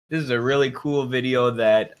this is a really cool video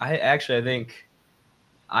that I think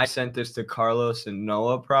I sent this to Carlos and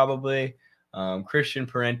Noah probably. Christian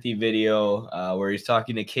Parenti video where he's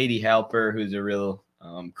talking to Katie Halper, who's a real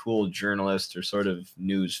cool journalist or sort of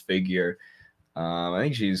news figure. I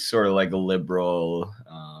think she's sort of like a liberal.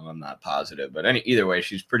 I'm not positive, but either way,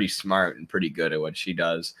 she's pretty smart and pretty good at what she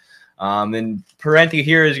does. And Parenti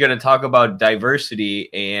here is going to talk about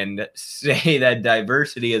diversity and say that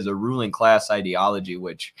diversity is a ruling class ideology,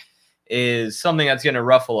 which is something that's going to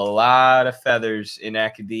ruffle a lot of feathers in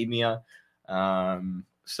academia.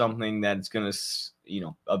 Something that's going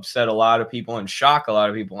to, upset a lot of people and shock a lot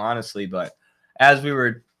of people, honestly. But as we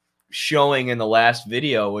were showing in the last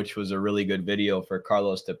video, which was a really good video for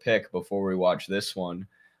Carlos to pick before we watch this one,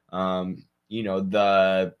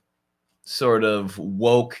 the sort of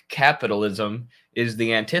woke capitalism is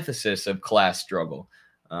the antithesis of class struggle.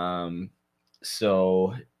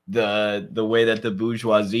 So the way that the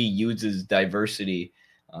bourgeoisie uses diversity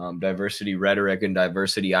rhetoric and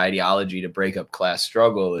diversity ideology to break up class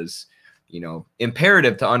struggle is,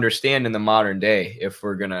 imperative to understand in the modern day if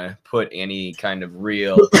we're going to put any kind of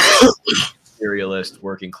real imperialist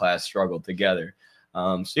working class struggle together.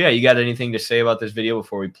 So yeah, you got anything to say about this video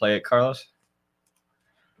before we play it, Carlos?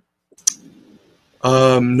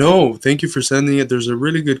 No, thank you for sending it. There's a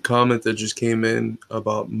really good comment that just came in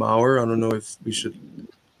about Maurer. I don't know if we should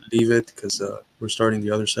leave it because we're starting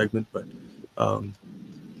the other segment, but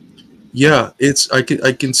yeah, I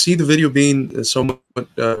can see the video being somewhat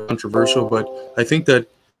controversial, but I think that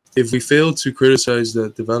if we fail to criticize the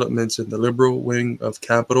developments in the liberal wing of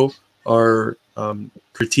capital, our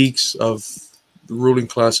critiques of the ruling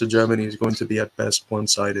class hegemony is going to be at best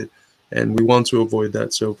one-sided, and we want to avoid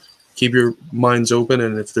that. So keep your minds open,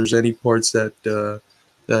 and if there's any parts that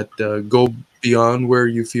go beyond where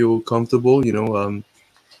you feel comfortable,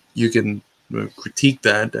 you can critique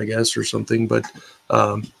that, I guess, or something. But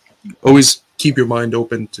always keep your mind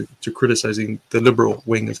open to criticizing the liberal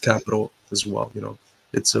wing of capital as well.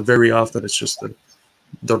 It's very often it's just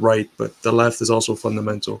the right, but the left is also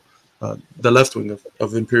fundamental. The left wing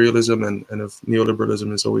of imperialism and of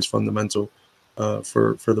neoliberalism is always fundamental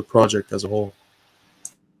for the project as a whole.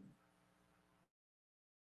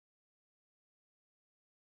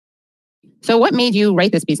 So what made you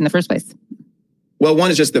write this piece in the first place? Well,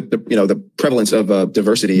 one is just the prevalence of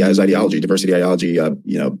diversity as ideology,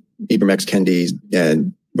 Ibram X. Kendi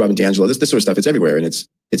and Robin DiAngelo, this sort of stuff. It's everywhere, and it's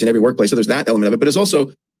in every workplace. So there's that element of it, but it's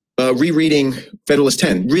also rereading Federalist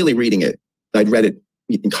 10, really reading it. I'd read it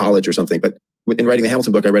in college or something, but in writing the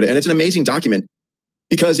Hamilton book, I read it, and it's an amazing document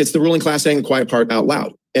because it's the ruling class saying the quiet part out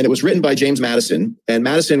loud. And it was written by James Madison, and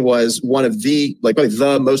Madison was one of probably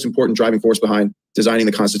the most important driving force behind designing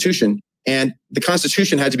the Constitution. And the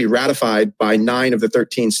Constitution had to be ratified by 9 of the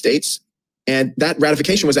 13 states. And that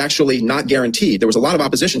ratification was actually not guaranteed. There was a lot of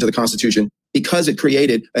opposition to the Constitution because it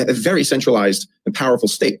created a very centralized and powerful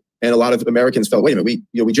state. And a lot of Americans felt, wait a minute,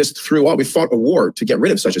 we fought a war to get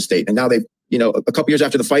rid of such a state. And now they've, a couple years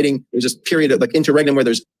after the fighting, there's this period of interregnum where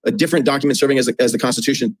there's a different document serving as the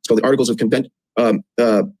Constitution. It's called the Articles of Convention.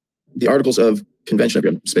 The Articles of Convention.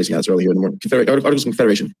 I'm spacing out. It's early here in the morning. Articles of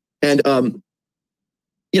Confederation. And,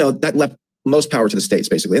 that left most power to the states,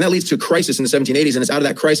 basically. And that leads to a crisis in the 1780s. And it's out of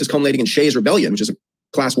that crisis culminating in Shays' Rebellion, which is a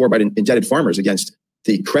class war by indebted farmers against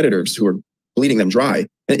the creditors who are bleeding them dry.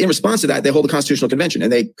 And in response to that, they hold a constitutional convention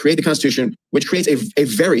and they create the Constitution, which creates a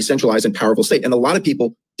very centralized and powerful state. And a lot of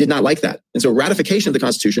people did not like that. And so ratification of the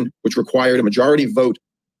Constitution, which required a majority vote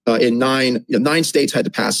in 9 states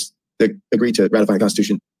had to agree to ratify the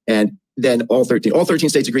Constitution. And then all 13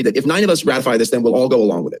 states agreed that if 9 of us ratify this, then we'll all go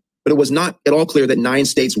along with it. But it was not at all clear that 9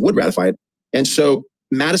 states would ratify it. And so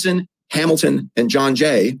Madison, Hamilton, and John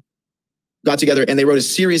Jay got together and they wrote a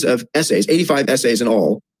series of essays, 85 essays in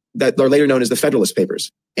all, that are later known as the Federalist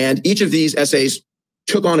Papers. And each of these essays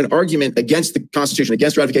took on an argument against the Constitution,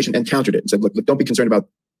 against ratification, and countered it and said, look, don't be concerned about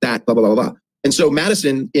that, blah, blah, blah, blah. And so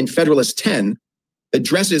Madison in Federalist 10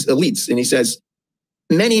 addresses elites and he says,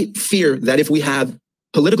 many fear that if we have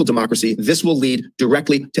political democracy, this will lead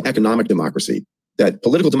directly to economic democracy, that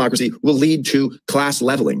political democracy will lead to class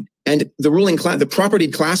leveling. And the ruling class, the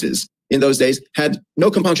propertied classes in those days had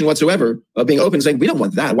no compunction whatsoever of being open and saying, we don't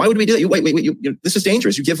want that. Why would we do that? Wait, this is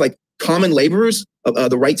dangerous. You give common laborers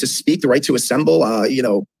the right to speak, the right to assemble,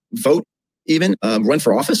 vote, even run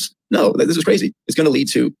for office. No, this is crazy. It's going to lead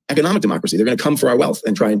to economic democracy. They're going to come for our wealth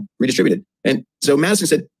and try and redistribute it. And so Madison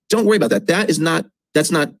said, don't worry about that. That's not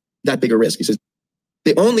that big a risk. He says,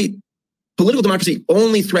 political democracy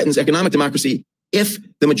only threatens economic democracy if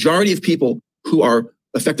the majority of people who are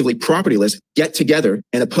effectively propertyless get together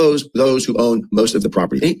and oppose those who own most of the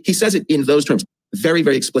property. He says it in those terms. very,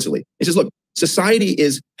 very explicitly. He says, look, society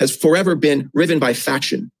has forever been riven by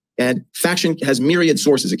faction, and faction has myriad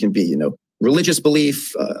sources. It can be, religious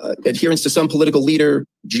belief, adherence to some political leader,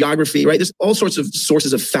 geography, right? There's all sorts of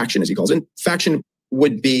sources of faction, as he calls it. And faction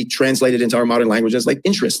would be translated into our modern language as like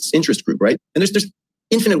interest group, right? And there's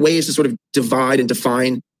infinite ways to sort of divide and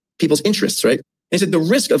define people's interests, right? And he said the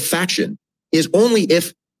risk of faction is only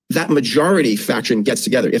if that majority faction gets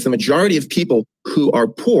together. If the majority of people who are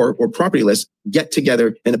poor or propertyless get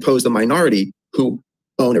together and oppose the minority who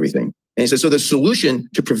own everything. And he says, so the solution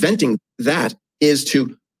to preventing that is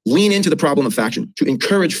to lean into the problem of faction, to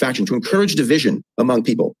encourage division among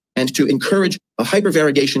people, and to encourage a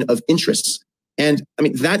hypervariegation of interests. And I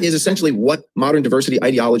mean, that is essentially what modern diversity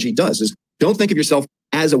ideology does, is don't think of yourself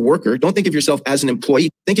as a worker. Don't think of yourself as an employee.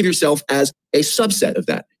 Think of yourself as a subset of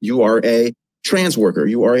that. You are a trans worker.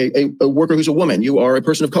 You are a worker who's a woman. You are a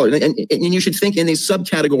person of color. And you should think in these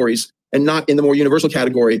subcategories and not in the more universal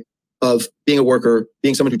category of being a worker,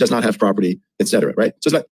 being someone who does not have property, et cetera, right?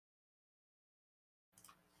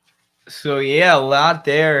 So yeah, a lot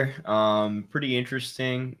there. Pretty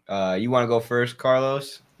interesting. You want to go first,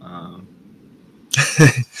 Carlos?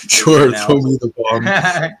 Sure, throw me the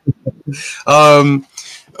bomb.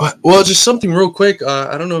 Well, just something real quick.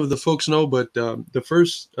 I don't know if the folks know, but the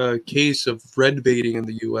first case of red baiting in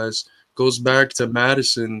the U.S. goes back to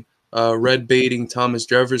Madison red baiting Thomas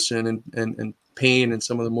Jefferson and Paine and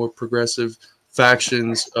some of the more progressive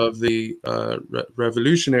factions of the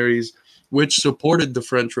revolutionaries, which supported the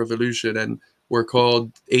French Revolution and were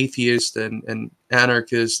called atheists and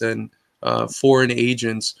anarchists and foreign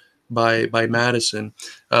agents by Madison.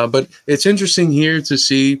 But it's interesting here to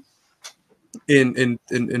see in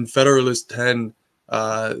Federalist 10,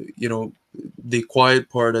 the quiet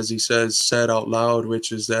part, as he says, said out loud,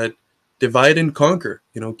 which is that divide and conquer.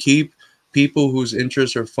 Keep people whose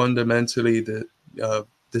interests are fundamentally the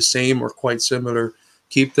same or quite similar.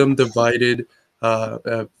 Keep them divided.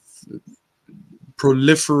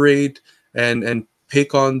 Proliferate and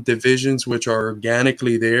pick on divisions which are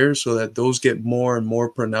organically there, so that those get more and more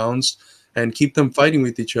pronounced, and keep them fighting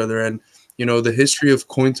with each other. And the history of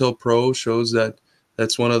COINTELPRO shows that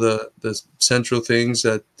that's one of the central things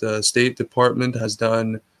that the State Department has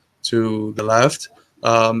done to the left.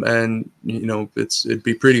 And it'd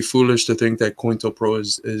be pretty foolish to think that COINTELPRO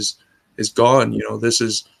is gone. This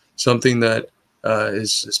is something that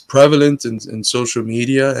is prevalent in social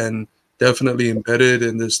media and definitely embedded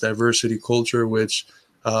in this diversity culture, which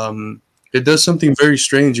it does something very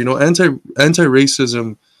strange.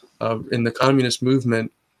 Anti-racism in the communist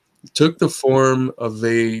movement took the form of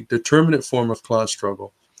a determinate form of class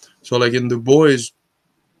struggle. So like in Du Bois,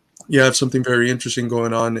 you have something very interesting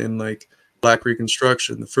going on in like Black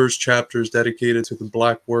Reconstruction. The first chapter is dedicated to the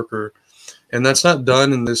Black worker, and that's not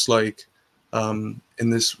done in this in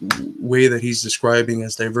this way that he's describing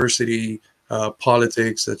as diversity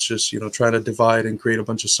politics. That's just trying to divide and create a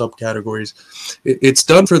bunch of subcategories. It's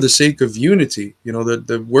done for the sake of unity.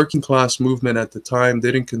 The working class movement at the time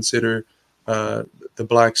didn't consider the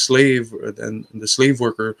Black slave and the slave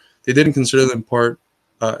worker. They didn't consider them part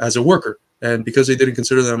as a worker, and because they didn't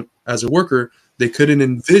consider them as a worker, they couldn't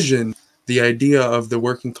envision the idea of the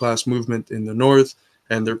working class movement in the North,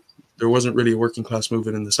 and there wasn't really a working class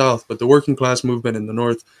movement in the South, but the working class movement in the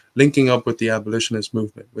North linking up with the abolitionist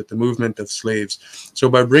movement, with the movement of slaves. So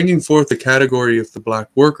by bringing forth the category of the Black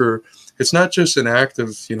worker, it's not just an act of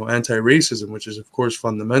anti-racism, which is of course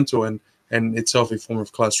fundamental and itself a form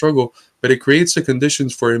of class struggle, but it creates the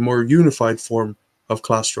conditions for a more unified form of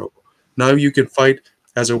class struggle. Now you can fight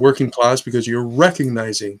as a working class because you're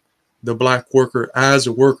recognizing the Black worker as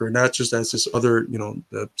a worker, not just as this other,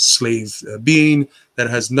 slave being that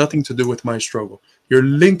has nothing to do with my struggle. You're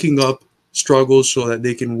linking up struggles so that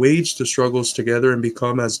they can wage the struggles together and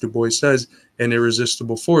become, as Du Bois says, an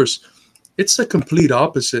irresistible force. It's the complete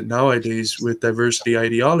opposite nowadays with diversity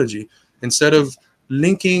ideology. Instead of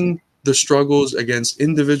linking the struggles against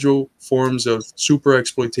individual forms of super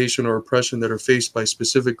exploitation or oppression that are faced by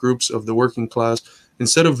specific groups of the working class,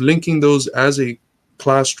 instead of linking those as a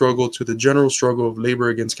class struggle to the general struggle of labor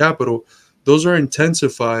against capital, those are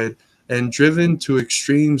intensified and driven to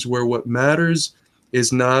extremes where what matters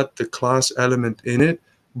is not the class element in it,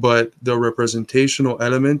 but the representational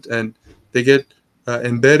element, and they get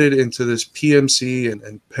embedded into this PMC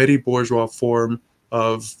and petty bourgeois form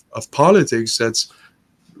of politics that's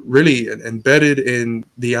really embedded in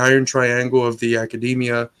the iron triangle of the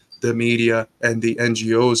academia, the media, and the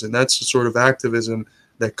NGOs. And that's the sort of activism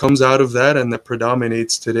that comes out of that and that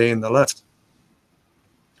predominates today in the left.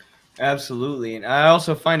 Absolutely. And I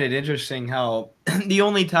also find it interesting how the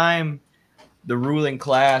only time ruling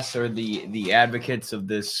class or the advocates of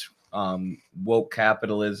this woke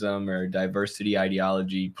capitalism or diversity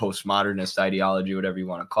ideology, postmodernist ideology, whatever you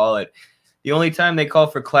want to call it, the only time they call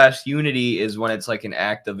for class unity is when it's like an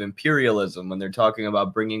act of imperialism, when they're talking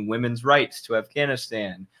about bringing women's rights to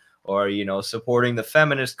Afghanistan, or, you know, supporting the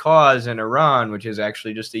feminist cause in Iran, which is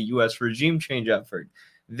actually just a U.S. regime change effort.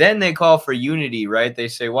 Then they call for unity, right? They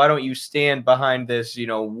say, why don't you stand behind this, you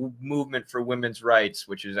know, movement for women's rights,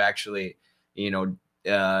 which is actually, you know,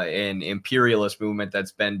 an imperialist movement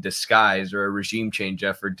that's been disguised, or a regime change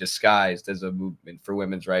effort disguised as a movement for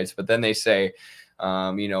women's rights. But then they say,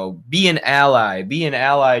 you know, be an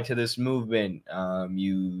ally to this movement,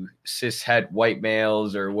 you cishet white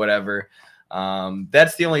males or whatever.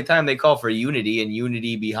 That's the only time they call for unity, and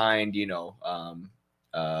unity behind, you know,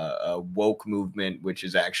 a woke movement, which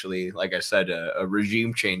is actually, like I said, a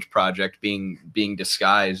regime change project being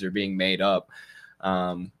disguised or being made up.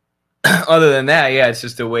 Other than that, yeah, it's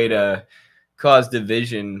just a way to cause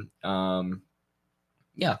division.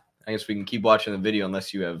 Yeah, I guess we can keep watching the video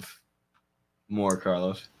unless you have more,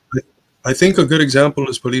 Carlos. I think a good example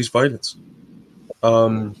is police violence.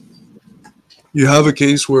 You have a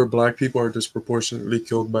case where black people are disproportionately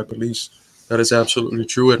killed by police. That is absolutely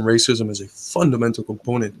true, and racism is a fundamental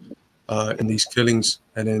component in these killings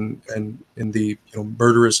and in the, you know,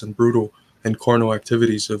 murderous and brutal and carnal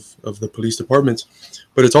activities of the police departments.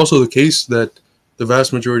 But it's also the case that the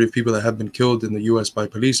vast majority of people that have been killed in the U.S. by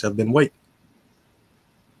police have been white.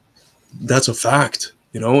 That's a fact,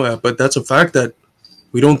 you know, but that's a fact that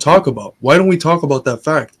we don't talk about. Why don't we talk about that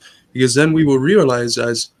fact? Because then we will realize,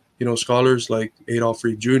 as, you know, scholars like Adolph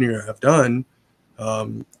Reed Jr. have done,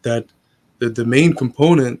 that the main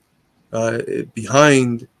component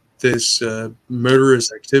behind this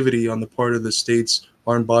murderous activity on the part of the state's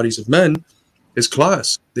armed bodies of men is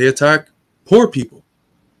class. They attack poor people,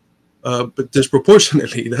 but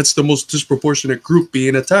disproportionately. That's the most disproportionate group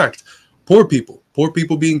being attacked. Poor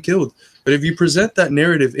people being killed. But if you present that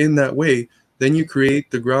narrative in that way, then you create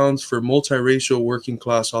the grounds for multiracial working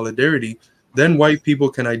class solidarity. Then white people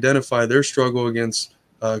can identify their struggle against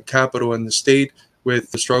capital and the state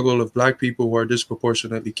with the struggle of black people who are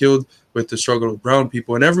disproportionately killed, with the struggle of brown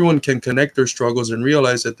people, and everyone can connect their struggles and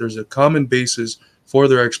realize that there's a common basis for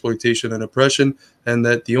their exploitation and oppression, and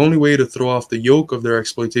that the only way to throw off the yoke of their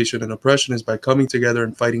exploitation and oppression is by coming together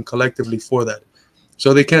and fighting collectively for that.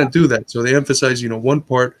 So they can't do that. So they emphasize, you know, one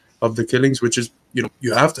part of the killings, which is, you know,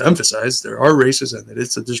 you have to emphasize there are races and that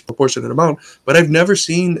it's a disproportionate amount. But I've never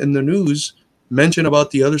seen in the news mention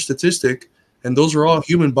about the other statistic, and those are all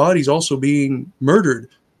human bodies also being murdered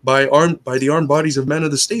by the armed bodies of men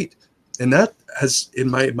of the state. And that has, in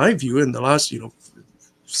my view, in the last, you know,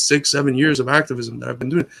 6-7 years of activism that I've been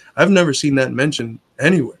doing, I've never seen that mentioned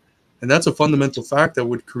anywhere. And that's a fundamental fact that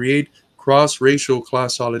would create cross-racial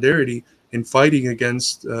class solidarity in fighting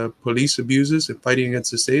against police abuses, and fighting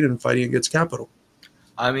against the state, and fighting against capital.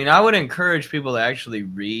 I mean, I would encourage people to actually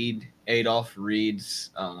read Adolph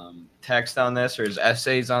Reed's text on this, or his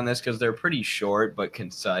essays on this, because they're pretty short but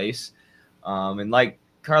concise. And like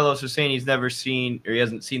Carlos was saying, he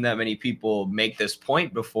hasn't seen that many people make this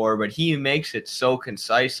point before, but he makes it so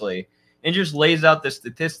concisely and just lays out the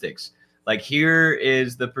statistics. Like, here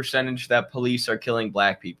is the percentage that police are killing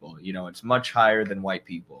black people. You know, it's much higher than white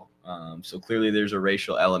people. So clearly there's a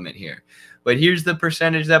racial element here. But here's the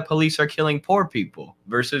percentage that police are killing poor people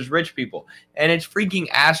versus rich people. And it's freaking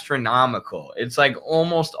astronomical. It's like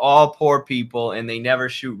almost all poor people, and they never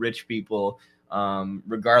shoot rich people,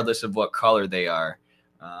 regardless of what color they are.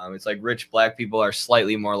 It's like rich black people are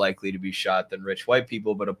slightly more likely to be shot than rich white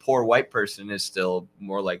people, but a poor white person is still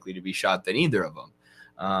more likely to be shot than either of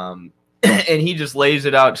them. And he just lays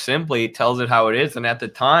it out simply, tells it how it is. And at the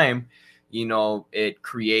time, you know, it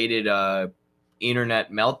created a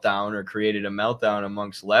internet meltdown, or created a meltdown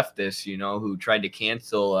amongst leftists, you know, who tried to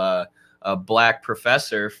cancel a black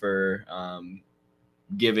professor for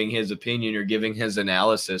giving his opinion or giving his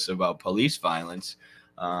analysis about police violence,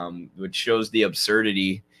 which shows the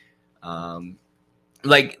absurdity.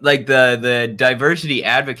 Like the diversity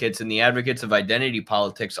advocates and the advocates of identity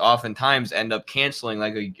politics oftentimes end up canceling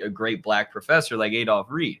like a great black professor like Adolph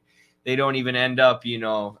Reed. They don't even end up, you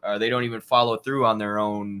know, they don't even follow through on their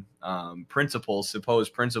own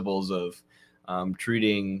supposed principles of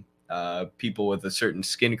treating people with a certain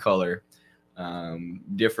skin color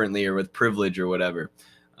differently, or with privilege or whatever.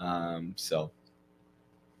 So.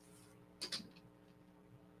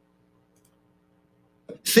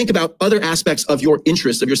 Think about other aspects of your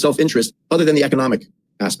interest, of your self-interest, other than the economic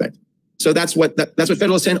aspect. So that's what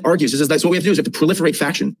Federalist 10 argues. Is that's what we have to do, is we have to proliferate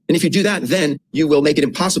faction. And if you do that, then you will make it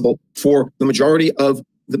impossible for the majority of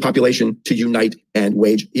the population to unite and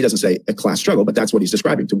wage, he doesn't say a class struggle, but that's what he's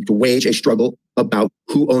describing, to wage a struggle about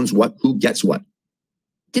who owns what, who gets what.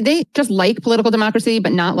 Did they just like political democracy,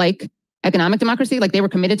 but not like economic democracy? Like they were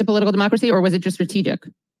committed to political democracy, or was it just strategic?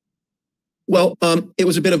 Well, it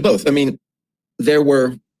was a bit of both. I mean, there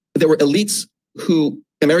were elites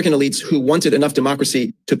American elites who wanted enough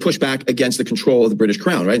democracy to push back against the control of the British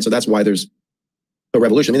crown, right? So that's why there's a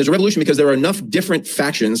revolution. I mean, there's a revolution because there are enough different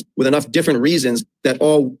factions with enough different reasons that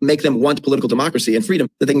all make them want political democracy and freedom,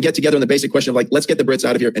 that they can get together on the basic question of like, let's get the Brits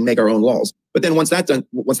out of here and make our own laws. But then once that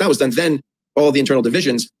was done, then all the internal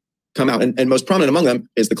divisions come out, and most prominent among them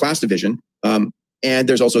is the class division. And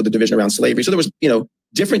there's also the division around slavery. So there was,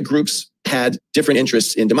 different groups had different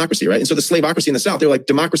interests in democracy, right? And so the slaveocracy in the South, they're like,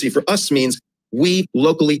 democracy for us means we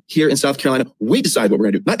locally here in South Carolina, we decide what we're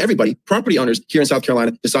going to do. Not everybody. Property owners here in South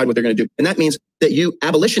Carolina decide what they're going to do. And that means that you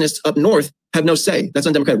abolitionists up north have no say. That's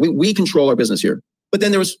undemocratic. We control our business here. But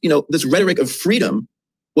then there was, this rhetoric of freedom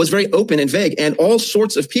was very open and vague, and all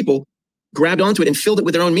sorts of people grabbed onto it and filled it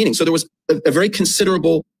with their own meaning. So there was a very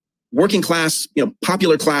considerable working class,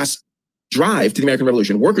 popular class drive to the American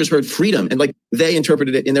Revolution. Workers heard freedom and like they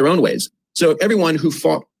interpreted it in their own ways. So everyone who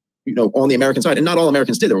fought on the American side, and not all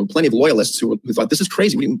Americans did. There were plenty of loyalists who thought, this is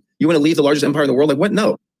crazy. You want to leave the largest empire in the world? Like, what?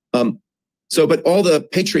 No. But all the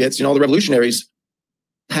patriots, all the revolutionaries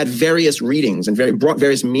had various readings and brought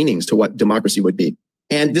various meanings to what democracy would be.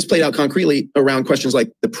 And this played out concretely around questions like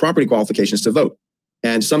the property qualifications to vote.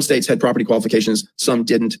 And some states had property qualifications, some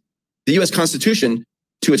didn't. The U.S. Constitution,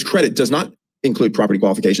 to its credit, does not include property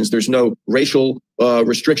qualifications. There's no racial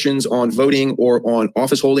restrictions on voting or on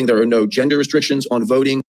office holding. There are no gender restrictions on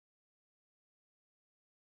voting.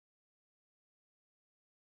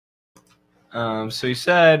 So you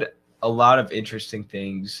said a lot of interesting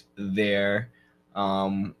things there,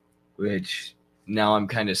 which now I'm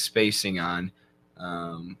kind of spacing on,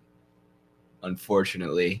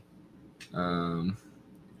 unfortunately.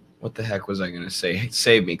 What the heck was I going to say?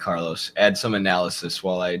 Save me, Carlos. Add some analysis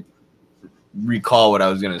while I recall what I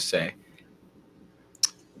was going to say.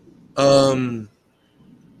 Well,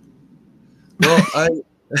 I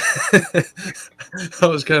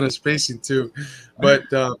was kind of spacing too, but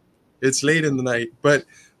it's late in the night. But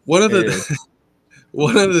one of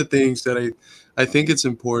the things that I think it's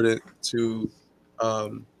important to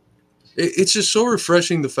it's just so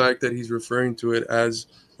refreshing, the fact that he's referring to it as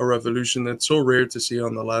a revolution. That's so rare to see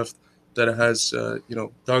on the left, that it has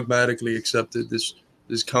dogmatically accepted this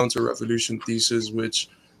counter-revolution thesis, which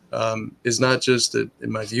is not just, in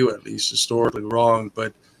my view at least, historically wrong,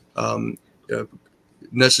 but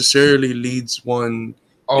necessarily leads one.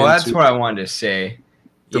 Oh, that's what I wanted to say.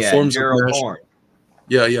 The forms of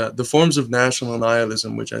the forms of national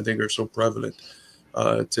nihilism, which I think are so prevalent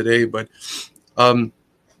today. But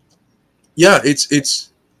it's.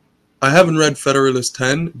 I haven't read Federalist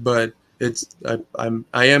 10, but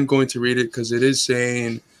I am going to read it, because it is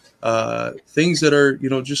saying things that are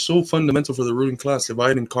just so fundamental for the ruling class: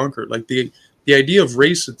 divide and conquer. Like the idea of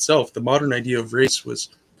race itself, the modern idea of race, was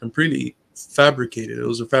completely fabricated. It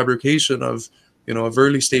was a fabrication of of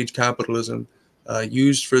early stage capitalism,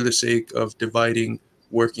 used for the sake of dividing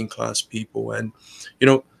working class people. And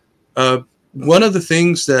one of the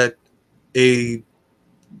things that a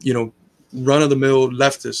run-of-the-mill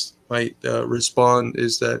leftist might respond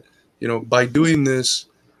is that by doing this,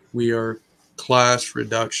 we are class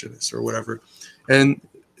reductionists or whatever. And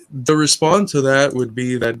the response to that would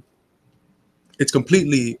be that it's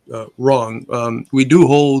completely wrong. We do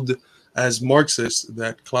hold, as Marxists,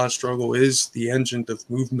 that class struggle is the engine of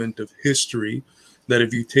movement of history, that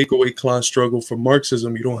if you take away class struggle from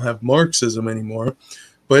Marxism, you don't have Marxism anymore.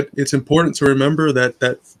 But it's important to remember that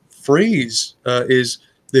that phrase is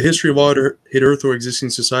the history of all hitherto existing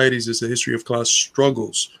societies is the history of class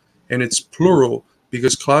struggles. And it's plural,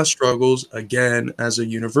 because class struggles, again, as a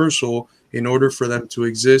universal, in order for them to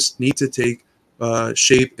exist, need to take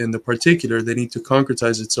shape in the particular. They need to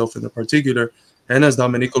concretize itself in the particular. And as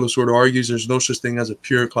Domenico Losurdo argues, there's no such thing as a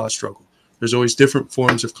pure class struggle. There's always different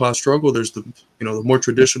forms of class struggle. There's the the more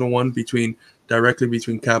traditional one directly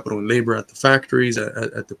between capital and labor at the factories,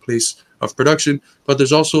 at the place of production. But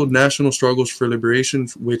there's also national struggles for liberation,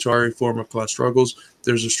 which are a form of class struggles.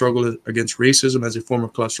 There's a struggle against racism as a form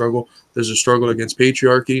of class struggle. There's a struggle against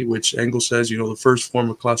patriarchy, which Engels says, the first form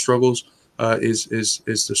of class struggles is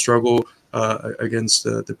the struggle against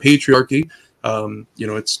the patriarchy.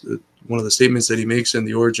 It's one of the statements that he makes in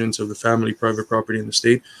The Origins of the Family, Private Property, and the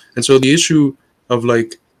State. And so the issue of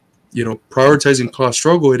prioritizing class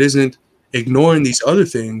struggle, it isn't ignoring these other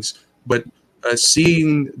things, but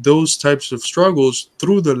seeing those types of struggles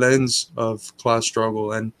through the lens of class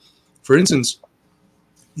struggle. And for instance,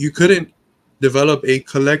 you couldn't develop a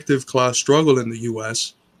collective class struggle in the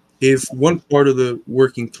U.S. if one part of the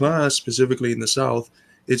working class, specifically in the South,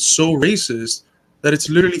 is so racist that it's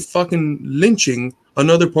literally fucking lynching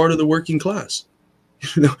another part of the working class.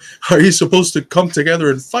 You know, are you supposed to come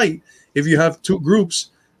together and fight if you have two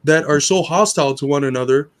groups that are so hostile to one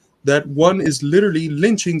another that one is literally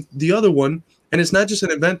lynching the other one? And it's not just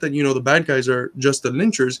an event that, you know, the bad guys are just the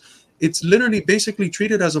lynchers. It's literally basically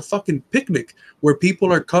treated as a fucking picnic where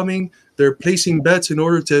people are coming, they're placing bets in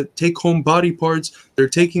order to take home body parts, they're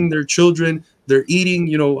taking their children, they're eating,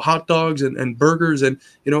 you know, hot dogs and burgers, and,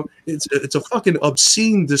 you know, it's a fucking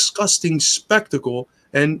obscene, disgusting spectacle.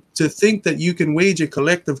 And to think that you can wage a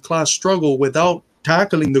collective class struggle without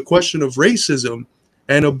tackling the question of racism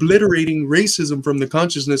and obliterating racism from the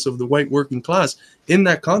consciousness of the white working class in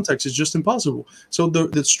that context is just impossible. So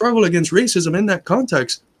the struggle against racism in that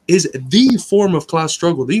context is the form of class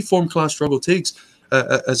struggle. The form class struggle takes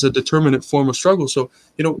as a determinate form of struggle. So,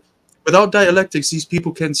 you know, without dialectics, these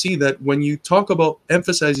people can see that when you talk about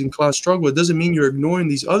emphasizing class struggle, it doesn't mean you're ignoring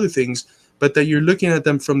these other things, but that you're looking at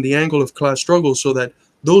them from the angle of class struggle, so that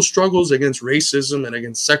those struggles against racism and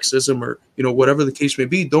against sexism, or, you know, whatever the case may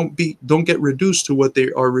be, don't get reduced to what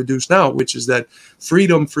they are reduced now, which is that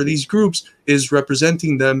freedom for these groups is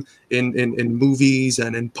representing them in movies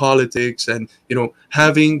and in politics, and, you know,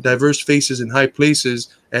 having diverse faces in high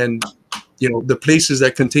places, and, you know, the places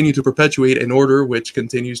that continue to perpetuate an order which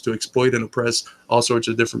continues to exploit and oppress all sorts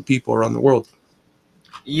of different people around the world.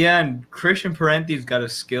 Yeah, and Christian Parenti's got a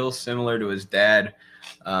skill similar to his dad,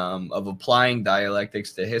 of applying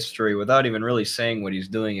dialectics to history without even really saying what he's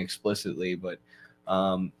doing explicitly. But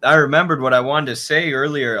I remembered what I wanted to say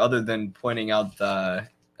earlier, other than pointing out the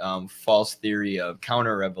false theory of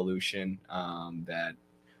counter-revolution that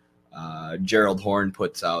Gerald Horne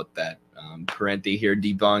puts out, that Parenti here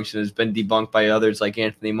debunks, and has been debunked by others like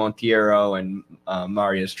Anthony Monteiro and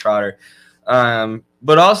Marius Trotter.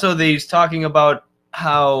 But also he's talking about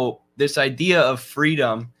how this idea of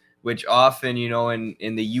freedom, which often, you know,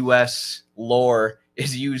 in the U.S. lore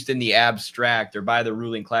is used in the abstract, or by the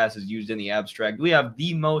ruling class is used in the abstract. We have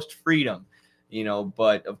the most freedom, you know,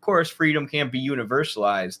 but of course freedom can't be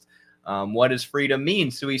universalized. What does freedom mean?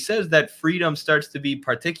 So he says that freedom starts to be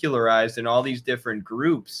particularized, and all these different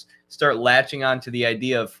groups start latching onto the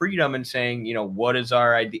idea of freedom and saying, you know, what is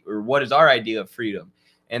our idea, or what is our idea of freedom?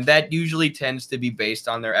 And that usually tends to be based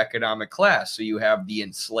on their economic class. So you have the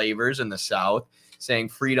enslavers in the South saying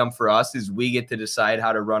freedom for us is we get to decide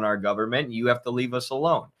how to run our government. You have to leave us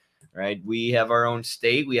alone, right? We have our own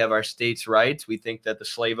state. We have our state's rights. We think that the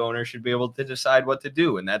slave owner should be able to decide what to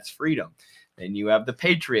do, and that's freedom. And you have the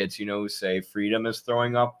patriots, you know, who say freedom is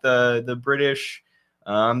throwing up the British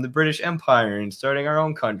Empire and starting our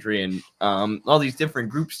own country. And all these different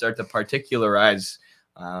groups start to particularize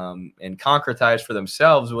and concretize for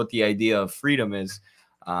themselves what the idea of freedom is,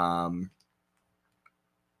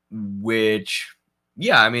 which,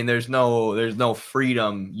 yeah, I mean, there's no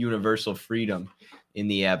freedom, universal freedom in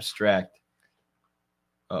the abstract.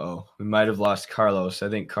 Uh-oh, we might have lost Carlos. I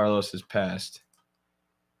think Carlos has passed.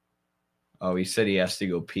 Oh, he said he has to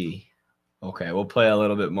go pee. Okay, we'll play a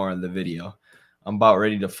little bit more in the video. I'm about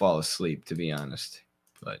ready to fall asleep, to be honest,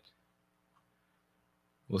 but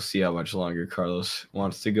we'll see how much longer Carlos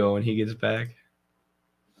wants to go when he gets back.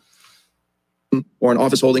 Or an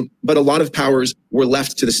office holding, but a lot of powers were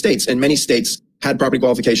left to the states, and many states had property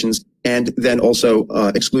qualifications and then also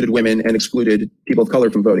excluded women and excluded people of color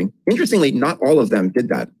from voting. Interestingly, not all of them did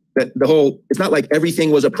that. It's not like everything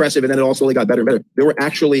was oppressive and then it all slowly got better and better. There were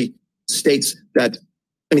actually states that,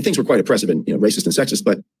 I mean, things were quite oppressive and, you know, racist and sexist,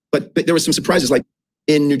 but there were some surprises. Like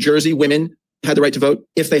in New Jersey, women had the right to vote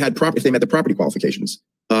if they met the property qualifications.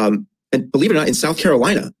 And believe it or not, in South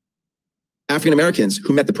Carolina, African Americans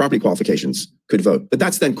who met the property qualifications could vote. But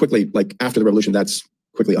that's then quickly, like after the revolution, that's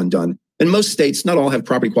quickly undone. And most states, not all, have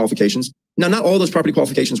property qualifications. Now, not all those property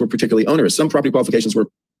qualifications were particularly onerous. Some property qualifications were,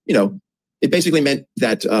 you know, it basically meant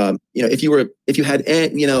that, you know, if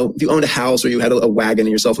you owned a house or you had a wagon and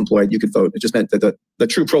you're self-employed, you could vote. It just meant that the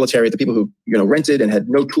true proletariat, the people who, you know, rented and had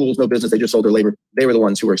no tools, no business, they just sold their labor, they were the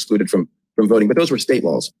ones who were excluded from voting. But those were state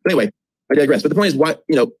laws. But anyway, I digress. But the point is, what,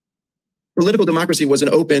 you know, political democracy was an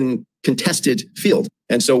open, contested field.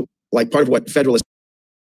 And so, like, part of what Federalists.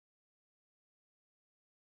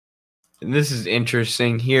 And this is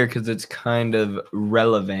interesting here because it's kind of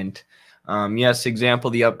relevant. Yes, example,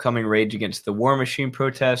 the upcoming Rage Against the War Machine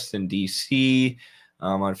protests in D.C.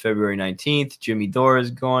 On February 19th. Jimmy Dore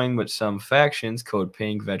is going, but some factions, Code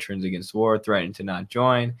Pink, Veterans Against War, threatened to not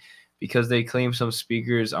join because they claim some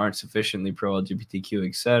speakers aren't sufficiently pro-LGBTQ,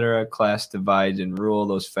 etc. Class divides and rule.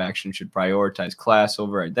 Those factions should prioritize class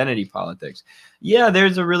over identity politics. Yeah,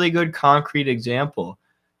 there's a really good concrete example,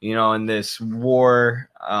 you know, in this war,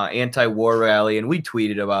 anti-war rally, and we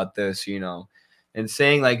tweeted about this, you know, and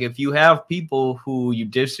saying, like, if you have people who you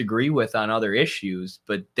disagree with on other issues,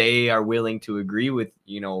 but they are willing to agree with,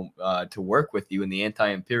 you know, to work with you in the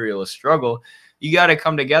anti-imperialist struggle, you got to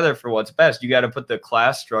come together for what's best. You got to put the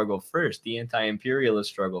class struggle first, the anti-imperialist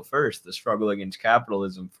struggle first, the struggle against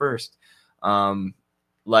capitalism first.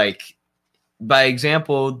 Like, by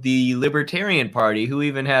example, the Libertarian Party, who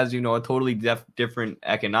even has, you know, a totally different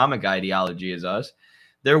economic ideology as us,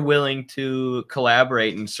 they're willing to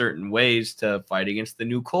collaborate in certain ways to fight against the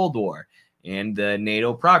new Cold War and the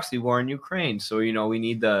NATO proxy war in Ukraine. So, you know, we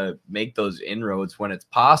need to make those inroads when it's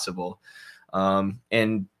possible.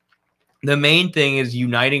 And the main thing is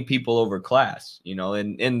uniting people over class, you know,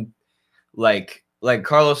 and like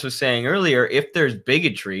Carlos was saying earlier, if there's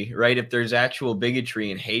bigotry, right, if there's actual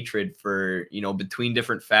bigotry and hatred for, you know, between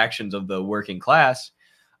different factions of the working class,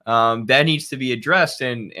 that needs to be addressed,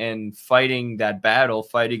 and fighting that battle,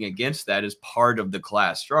 fighting against that is part of the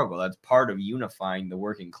class struggle. That's part of unifying the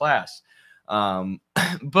working class.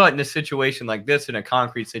 But in a situation like this, in a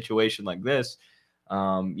concrete situation like this,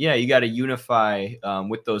 yeah, you got to unify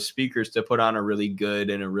with those speakers to put on a really good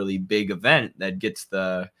and a really big event that gets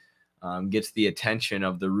the attention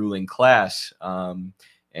of the ruling class,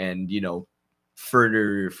 and, you know, for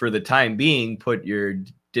the time being, put your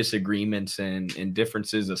disagreements and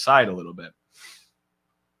differences aside a little bit.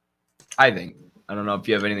 I think. I don't know if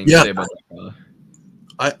you have anything to say about that, brother.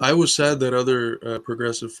 I was sad that other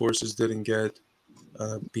progressive forces didn't get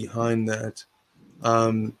behind that.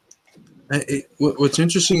 What's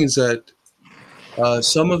interesting is that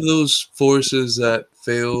some of those forces that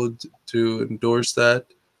failed to endorse that,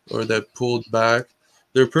 or that pulled back,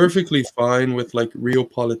 they're perfectly fine with, like,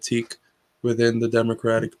 realpolitik within the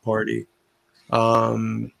Democratic Party.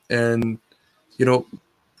 And, you know,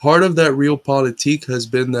 part of that realpolitik has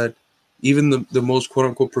been that even the most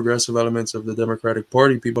quote-unquote progressive elements of the Democratic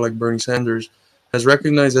Party, people like Bernie Sanders, has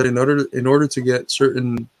recognized that in order to get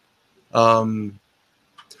certain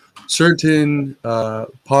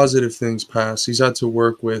positive things passed, he's had to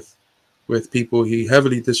work with people he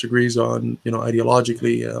heavily disagrees on, you know,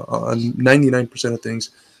 ideologically, on 99% of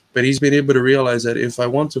things. But he's been able to realize that if I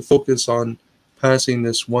want to focus on passing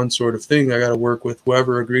this one sort of thing, I got to work with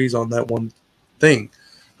whoever agrees on that one thing.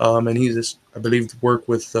 And he's just, I believe, worked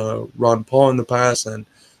with Ron Paul in the past, and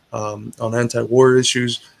on anti-war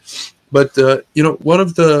issues. But you know, one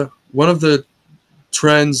of the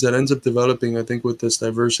trends that ends up developing, I think, with this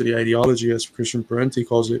diversity ideology, as Christian Parenti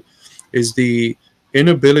calls it, is the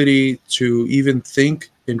inability to even think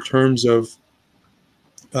in terms of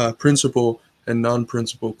principle and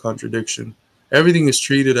non-principle contradiction. Everything is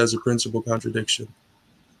treated as a principle contradiction.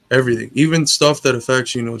 Everything, even stuff that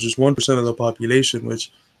affects, you know, just 1% of the population, which,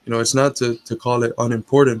 you know, it's not to call it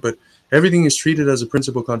unimportant, but everything is treated as a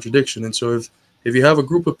principle contradiction. And so if you have a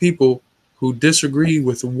group of people who disagree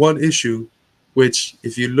with one issue, which,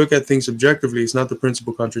 if you look at things objectively, is not the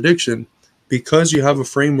principle contradiction, because you have a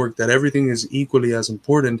framework that everything is equally as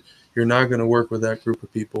important, you're not going to work with that group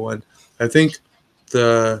of people. And I think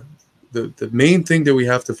the main thing that we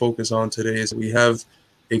have to focus on today is we have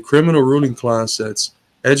a criminal ruling class that's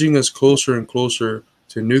edging us closer and closer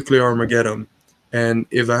to nuclear Armageddon. And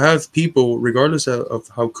if I have people, regardless of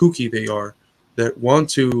how kooky they are, that want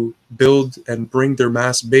to build and bring their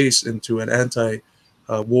mass base into an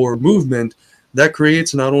anti-war movement, that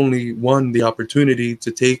creates not only, one, the opportunity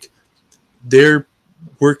to take their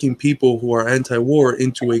working people who are anti-war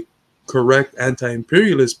into a correct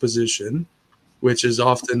anti-imperialist position, which is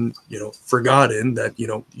often, you know, forgotten, that, you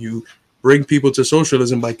know, you bring people to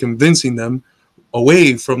socialism by convincing them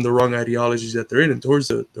away from the wrong ideologies that they're in and towards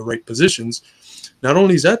the right positions. Not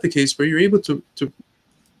only is that the case, but you're able to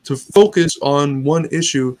focus on one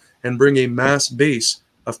issue and bring a mass base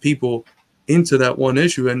of people into that one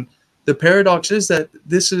issue. And the paradox is that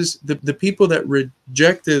this is the people that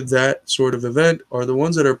rejected that sort of event are the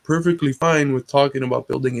ones that are perfectly fine with talking about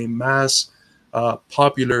building a mass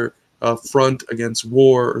popular front against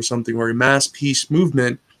war or something, or a mass peace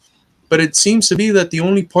movement. But it seems to be that the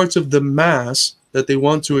only parts of the mass that they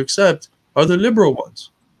want to accept are the liberal ones.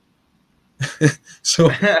 So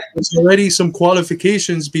there's already some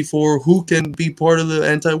qualifications before who can be part of the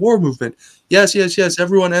anti-war movement. Yes,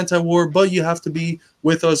 everyone anti-war, but you have to be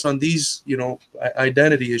with us on these, you know,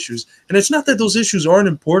 identity issues. And it's not that those issues aren't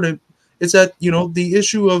important. It's that, you know, the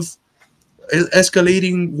issue of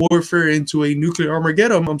escalating warfare into a nuclear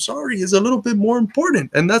Armageddon, I'm sorry, is a little bit more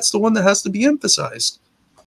important, and that's the one that has to be emphasized.